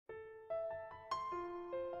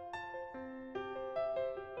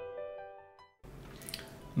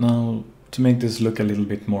Now, to make this look a little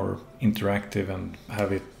bit more interactive and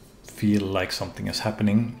have it feel like something is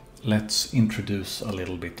happening, let's introduce a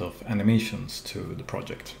little bit of animations to the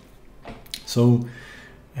project. So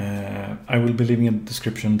I will be leaving a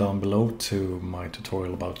description down below to my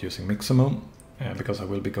tutorial about using Mixamo, because I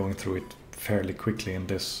will be going through it fairly quickly in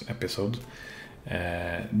this episode,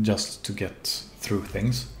 just to get through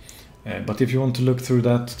things. But if you want to look through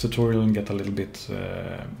that tutorial and get a little bit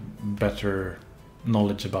better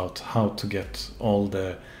knowledge about how to get all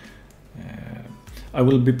the... I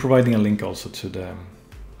will be providing a link also to the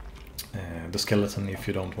skeleton if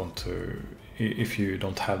you don't want to, if you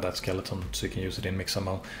don't have that skeleton, so you can use it in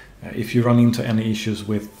Mixamo. If you run into any issues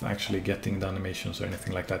with actually getting the animations or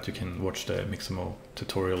anything like that, you can watch the Mixamo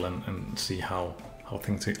tutorial and see how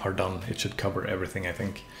things are done. It should cover everything, I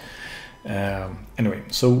think. Anyway,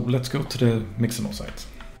 so let's go to the Mixamo site.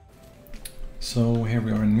 So here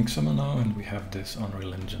we are in Mixamo now, and we have this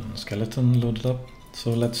Unreal Engine skeleton loaded up.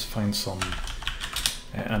 So let's find some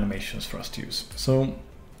animations for us to use. So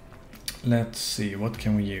let's see, what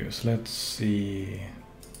can we use? Let's see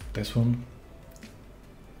this one.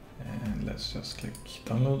 And let's just click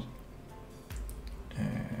download.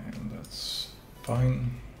 And that's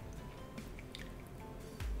fine.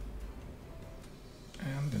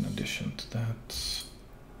 And in addition to that,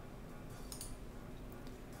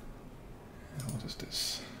 what is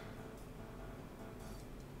this?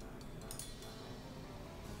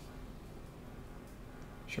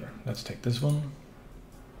 Sure, let's take this one.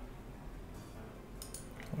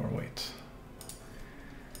 Or wait.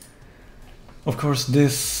 Of course,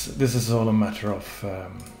 this is all a matter of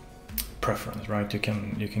preference, right? You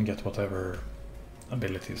can get whatever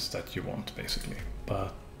abilities that you want, basically,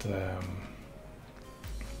 but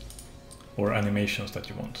or animations that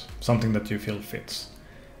you want, something that you feel fits.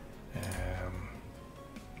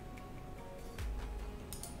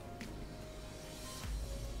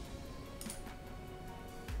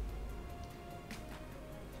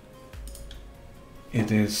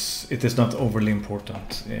 It is not overly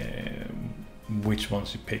important which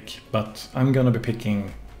ones you pick, but I'm gonna be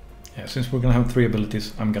picking, since we're gonna have 3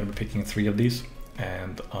 abilities, I'm gonna be picking 3 of these,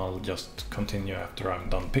 and I'll just continue after I'm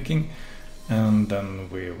done picking, and then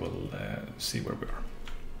we will see where we are.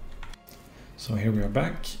 So here we are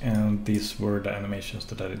back, and these were the animations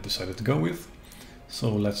that I decided to go with. So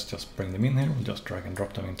let's just bring them in here. We'll just drag and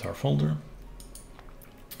drop them into our folder.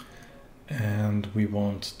 And we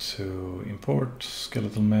want to import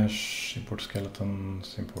skeletal mesh, import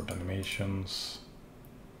skeletons, import animations.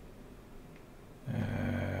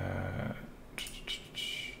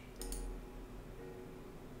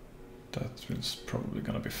 That is probably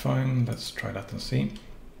gonna be fine. Let's try that and see.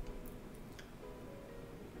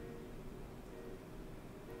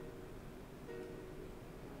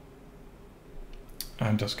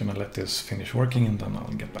 I'm just gonna let this finish working and then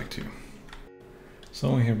I'll get back to you.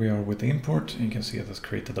 So here we are with the import. You can see it has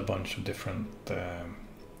created a bunch of different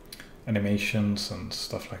animations and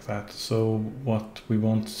stuff like that. So what we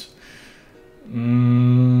want...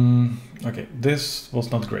 okay, this was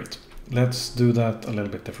not great. Let's do that a little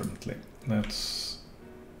bit differently. Let's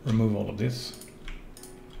remove all of this.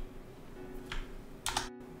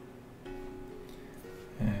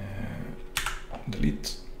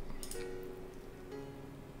 Delete.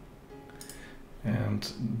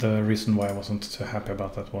 And the reason why I wasn't too happy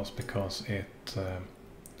about that was because it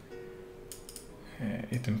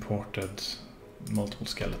imported multiple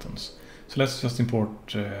skeletons. So let's just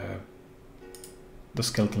import the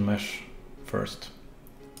skeletal mesh first,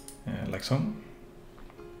 like so.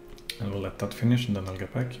 And we'll let that finish and then I'll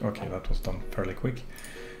get back. Okay, that was done fairly quick.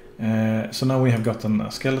 So now we have gotten a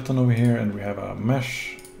skeleton over here and we have a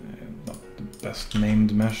mesh, not the best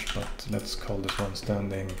named mesh, but let's call this one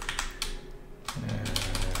standing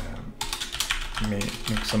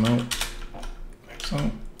Mixamo, like so.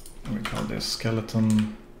 And we call this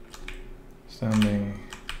skeleton standing,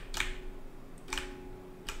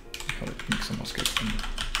 we call it Mixamo skeleton.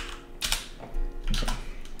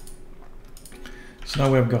 So now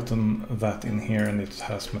we have gotten that in here and it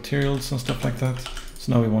has materials and stuff like that.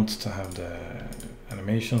 So now we want to have the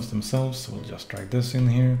animations themselves, so we'll just drag this in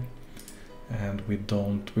here. And we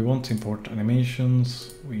want to import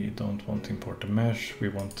animations, we don't want to import the mesh, we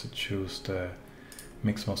want to choose the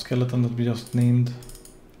Mixamo skeleton that we just named.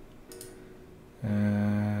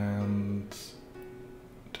 And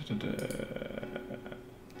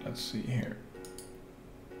let's see here.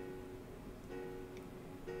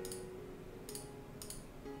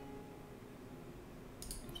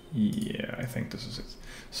 Yeah, I think this is it.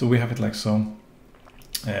 So we have it like so.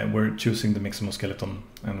 We're choosing the Mixamo skeleton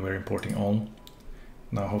and we're importing all.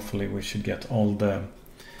 Now hopefully we should get all the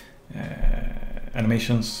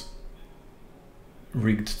animations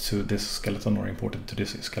rigged to this skeleton or imported to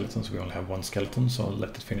this skeleton, so we only have one skeleton, so I'll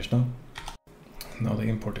let it finish now. Now the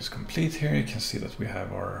import is complete here. You can see that we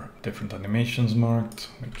have our different animations marked.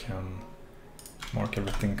 We can mark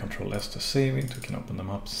everything, Control S to save it. We can open them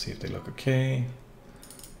up to see if they look okay.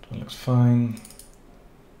 That one looks fine.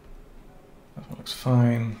 That one looks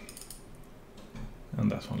fine.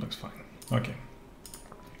 And that one looks fine. Okay.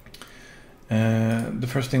 The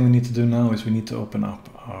first thing we need to do now is we need to open up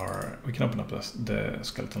we can open up the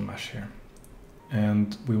skeletal mesh here.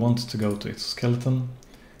 And we want to go to its skeleton,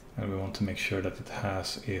 and we want to make sure that it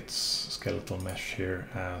has its skeletal mesh here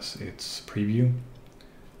as its preview,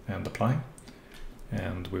 and apply.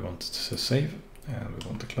 And we want to save, and we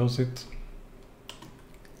want to close it.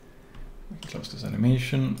 We can close this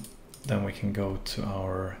animation. Then we can go to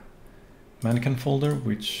our mannequin folder,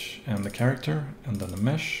 and the character, and then the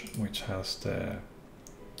mesh, which has the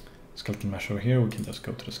skeleton mesh over here. We can just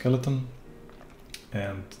go to the skeleton,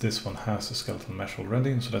 and this one has a skeleton mesh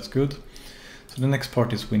already, so that's good. So the next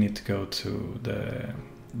part is we need to go to the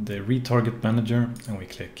retarget manager, and we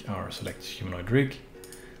click our select humanoid rig.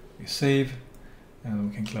 We save, and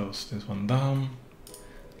we can close this one down.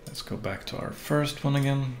 Let's go back to our first one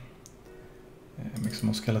again,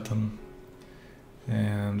 Mixamo skeleton,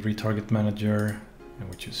 and retarget manager, and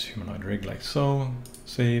we choose humanoid rig like so.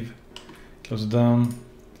 Save, close it down,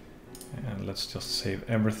 and let's just save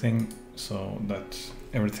everything so that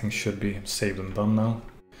everything should be saved and done now.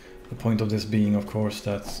 The point of this being, of course,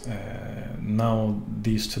 that now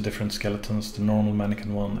these two different skeletons, the normal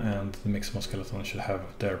mannequin one and the Mixamo skeleton, should have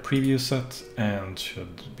their preview set and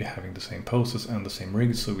should be having the same poses and the same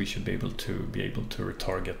rigs, so we should be able to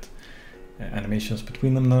retarget animations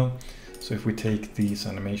between them now. So if we take these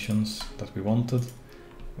animations that we wanted,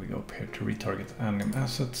 we go up here to retarget anim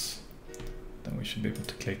assets, then we should be able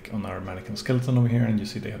to click on our mannequin skeleton over here, and you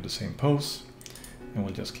see they have the same pose. And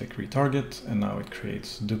we'll just click retarget, and now it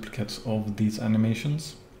creates duplicates of these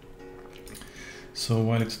animations. So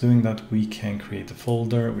while it's doing that, we can create a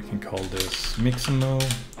folder. We can call this Mixamo,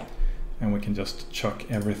 and we can just chuck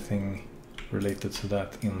everything related to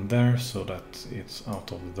that in there so that it's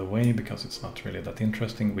out of the way, because it's not really that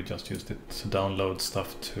interesting. We just used it to download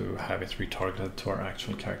stuff to have it retargeted to our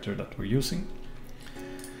actual character that we're using.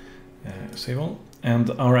 Save all. And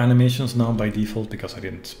our animations now by default, because I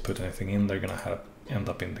didn't put anything in, they're gonna end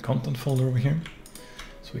up in the content folder over here.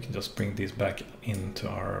 So we can just bring these back into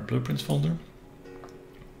our blueprints folder.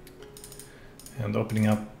 And opening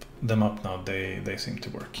them up now, they seem to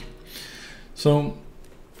work. So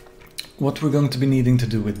what we're going to be needing to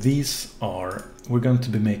do with these we're going to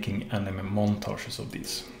be making anime montages of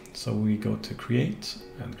these. So we go to create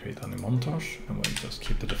and create anime montage, and we'll just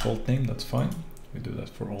keep the default name, that's fine. We do that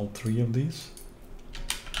for all three of these,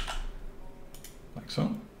 like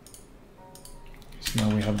so. So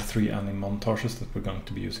now we have the three anime montages that we're going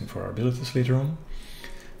to be using for our abilities later on.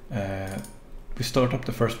 We start up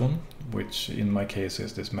the first one, which in my case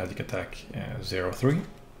is this magic attack 03.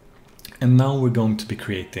 And now we're going to be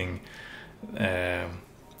creating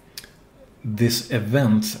this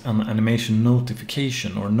event, an animation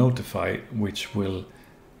notification or notify, which will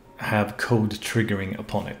have code triggering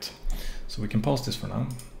upon it. So we can pause this for now,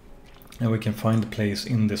 and we can find a place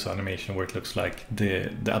in this animation where it looks like the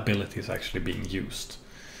ability is actually being used.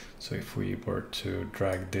 So if we were to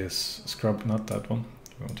drag this scrub, not that one,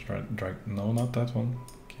 we want to drag, no, not that one,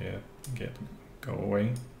 go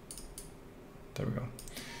away, there we go.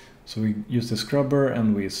 So we use the scrubber,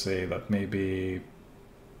 and we say that maybe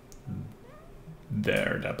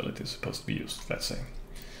there the ability is supposed to be used, let's say.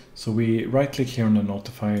 So we right click here on the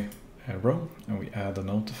notify row, and we add a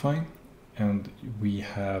notify. And we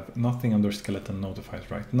have nothing under skeleton notifies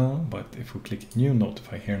right now, but if we click new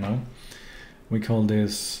notify here now, we call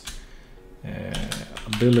this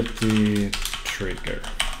ability trigger.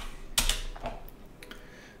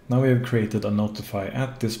 Now we have created a notify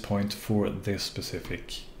at this point for this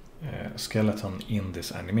specific skeleton in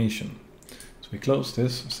this animation. So we close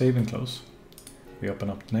this, save and close. We open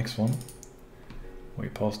up the next one. We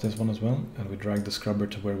pause this one as well, and we drag the scrubber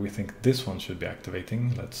to where we think this one should be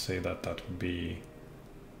activating. Let's say that would be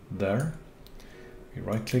there. We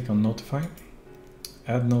right click on notify,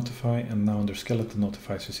 add notify, and now under skeleton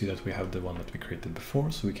notifies you see that we have the one that we created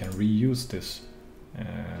before, so we can reuse this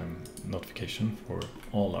notification for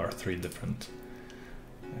all our three different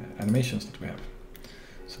animations that we have.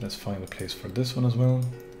 So let's find a place for this one as well.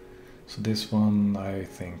 So this one, I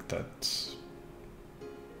think that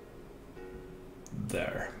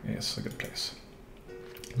there is a good place.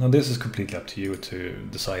 Now this is completely up to you to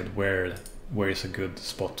decide where where is a good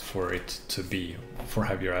spot for it to be, for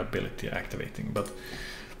have your ability activating. But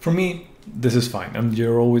for me, this is fine, and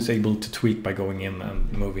you're always able to tweak by going in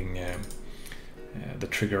and moving the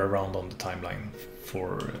trigger around on the timeline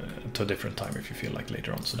for to a different time if you feel like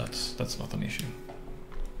later on, so that's not an issue.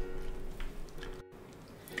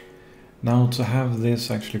 Now, to have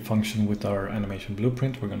this actually function with our animation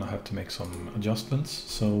blueprint, we're going to have to make some adjustments.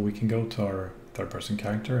 So we can go to our third-person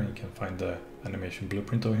character, and you can find the animation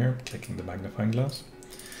blueprint over here, clicking the magnifying glass.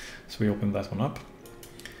 So we open that one up.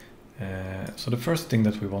 So the first thing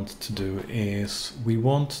that we want to do is we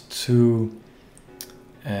want to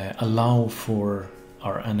allow for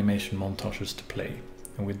our animation montages to play.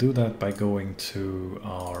 And we do that by going to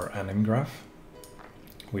our anim graph,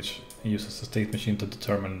 which uses the state machine to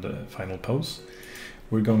determine the final pose.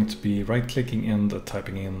 We're going to be right-clicking and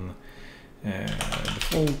typing in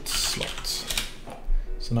default slot.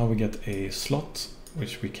 So now we get a slot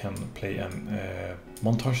which we can play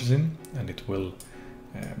montages in, and it will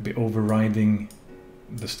be overriding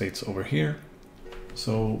the states over here.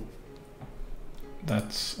 So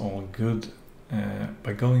that's all good.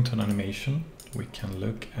 By going to an animation, we can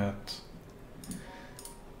look at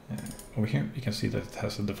over here. You can see that it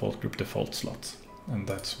has a default group default slot, and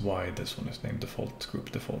that's why this one is named default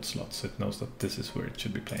group default slot. So it knows that this is where it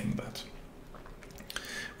should be playing that.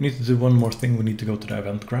 We need to do one more thing. We need to go to the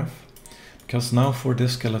event graph, because now for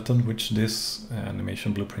this skeleton, which this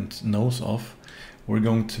animation blueprint knows of, we're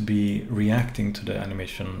going to be reacting to the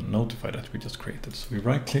animation notify that we just created. So we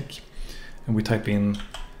right click and we type in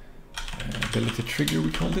ability trigger,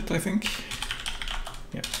 we called it, I think.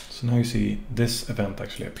 Yeah, so now you see this event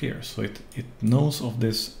actually appears. So it knows of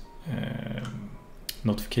this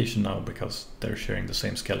notification now because they're sharing the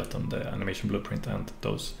same skeleton, the animation blueprint and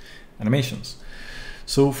those animations.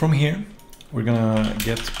 So from here, we're gonna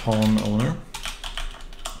get pawn owner.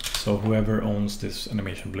 So whoever owns this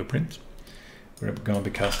animation blueprint, we're gonna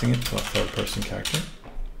be casting it to a third-person character.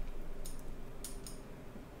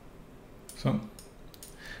 So,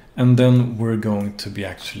 and then we're going to be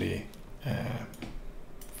actually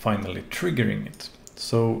finally triggering it.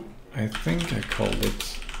 So I think I called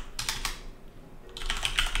it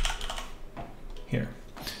here.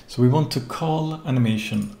 So we want to call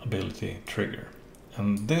animation ability trigger.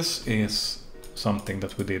 And this is something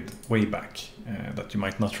that we did way back that you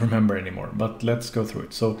might not remember anymore, but let's go through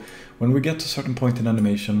it. So when we get to a certain point in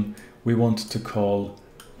animation, we want to call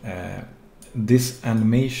this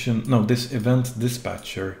event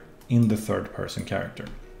dispatcher in the third-person character.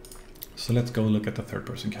 So let's go look at the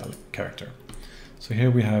third-person character. So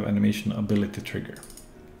here we have animation ability trigger.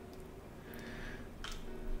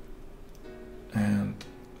 And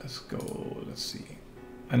let's see.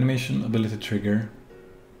 Animation ability trigger.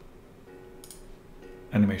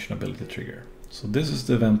 Animation ability trigger. So this is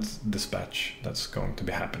the event dispatch that's going to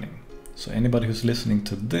be happening. So anybody who's listening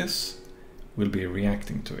to this will be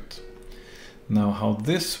reacting to it. Now how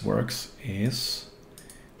this works is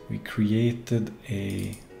we created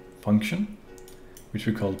a function which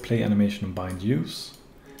we call play animation bind use,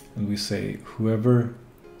 and we say whoever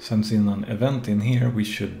sends in an event in here, we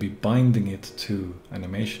should be binding it to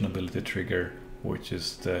animation ability trigger, which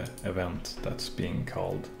is the event that's being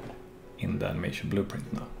called in the animation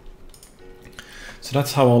blueprint now. So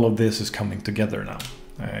that's how all of this is coming together now.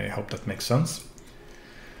 I hope that makes sense.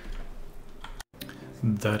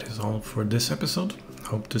 That is all for this episode.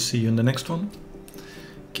 Hope to see you in the next one.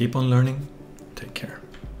 Keep on learning. Take care.